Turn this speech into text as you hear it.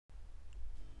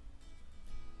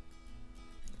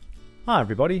Hi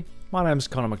everybody, my name is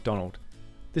Connor McDonald.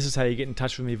 This is how you get in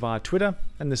touch with me via Twitter,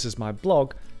 and this is my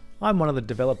blog. I'm one of the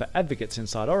developer advocates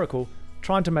inside Oracle,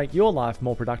 trying to make your life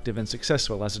more productive and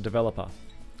successful as a developer.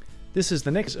 This is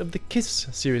the next of the KISS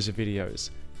series of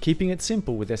videos, keeping it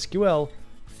simple with SQL,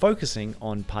 focusing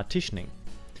on partitioning.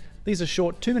 These are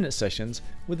short 2-minute sessions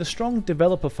with a strong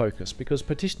developer focus because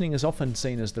partitioning is often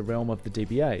seen as the realm of the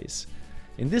DBAs.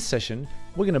 In this session,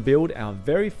 we're going to build our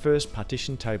very first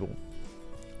partition table.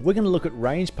 We're going to look at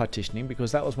range partitioning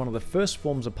because that was one of the first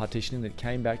forms of partitioning that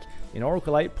came back in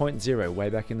Oracle 8.0 way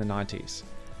back in the 90s.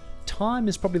 Time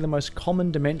is probably the most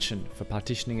common dimension for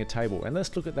partitioning a table, and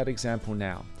let's look at that example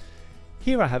now.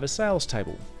 Here I have a sales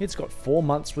table. It's got 4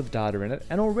 months with data in it,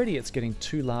 and already it's getting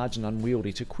too large and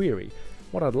unwieldy to query.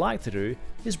 What I'd like to do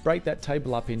is break that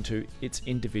table up into its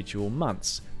individual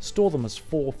months, store them as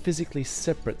 4 physically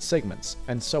separate segments,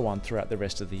 and so on throughout the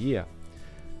rest of the year.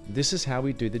 This is how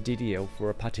we do the DDL for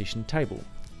a partition table.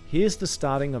 Here's the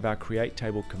starting of our create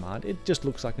table command. It just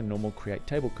looks like a normal create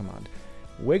table command.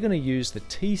 We're going to use the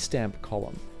T-stamp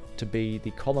column to be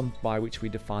the column by which we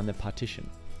define the partition.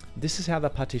 This is how the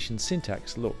partition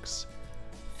syntax looks.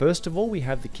 First of all, we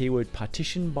have the keyword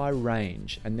partition by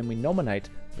range, and then we nominate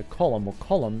the column or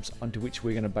columns onto which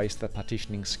we're going to base the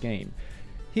partitioning scheme.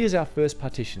 Here's our first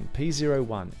partition,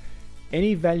 P01.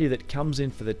 Any value that comes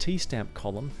in for the T-stamp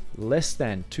column less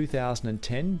than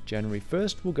 2010 January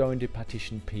 1st will go into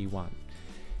partition P1.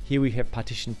 Here we have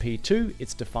partition P2,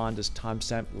 it's defined as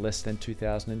timestamp less than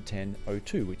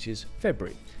 2010-02, which is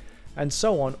February. And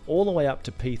so on all the way up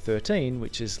to P13,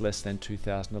 which is less than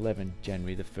 2011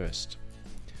 January the 1st.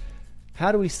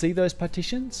 How do we see those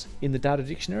partitions? In the data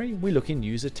dictionary, we look in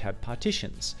user tab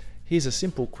partitions. Here's a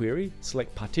simple query,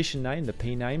 select partition name, the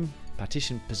P name,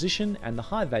 partition position, and the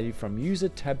high value from user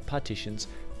tab partitions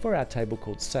for our table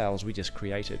called sales we just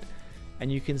created.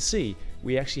 And you can see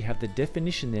we actually have the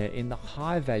definition there in the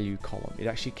high value column. It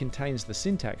actually contains the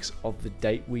syntax of the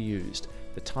date we used,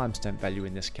 the timestamp value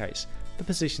in this case, the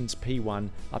positions P1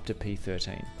 up to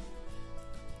P13.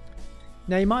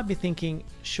 Now you might be thinking,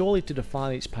 surely to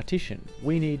define each partition,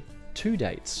 we need 2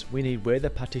 dates. We need where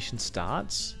the partition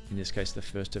starts, in this case the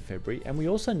 1st of February, and we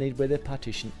also need where the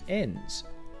partition ends,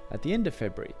 at the end of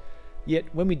February. Yet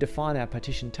when we define our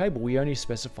partition table, we only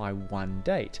specify 1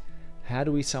 date. How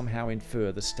do we somehow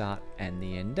infer the start and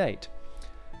the end date?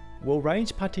 Well,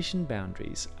 range partition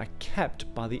boundaries are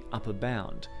capped by the upper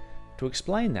bound. To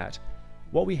explain that,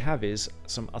 what we have is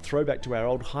a throwback to our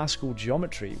old high school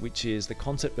geometry, which is the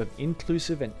concept of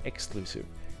inclusive and exclusive.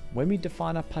 When we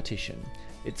define a partition,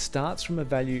 it starts from a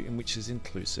value in which is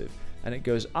inclusive, and it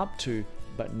goes up to,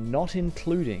 but not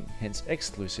including, hence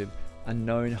exclusive, a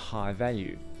known high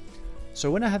value. So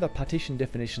when I have a partition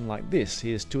definition like this,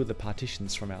 here's 2 of the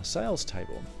partitions from our sales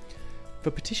table.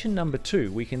 For partition number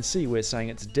 2, we can see we're saying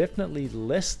it's definitely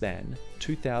less than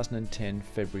 2010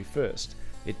 February 1st.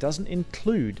 It doesn't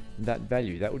include that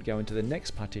value, that would go into the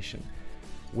next partition.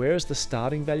 Whereas the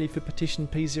starting value for partition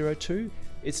P02,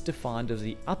 it's defined as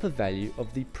the upper value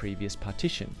of the previous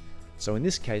partition. So in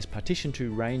this case, partition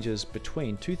 2 ranges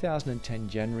between 2010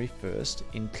 January 1st,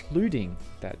 including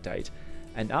that date,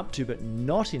 and up to but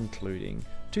not including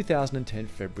 2010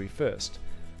 February 1st.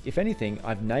 If anything,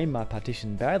 I've named my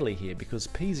partition badly here because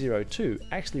P02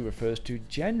 actually refers to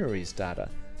January's data,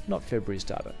 not February's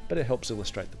data, but it helps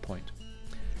illustrate the point.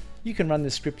 You can run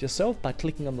this script yourself by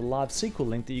clicking on the live SQL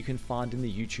link that you can find in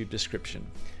the YouTube description.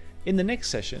 In the next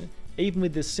session, even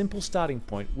with this simple starting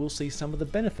point, we'll see some of the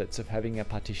benefits of having a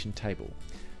partition table.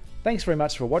 Thanks very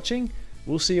much for watching.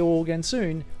 We'll see you all again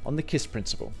soon on the KISS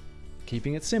principle,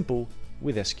 keeping it simple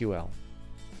with SQL.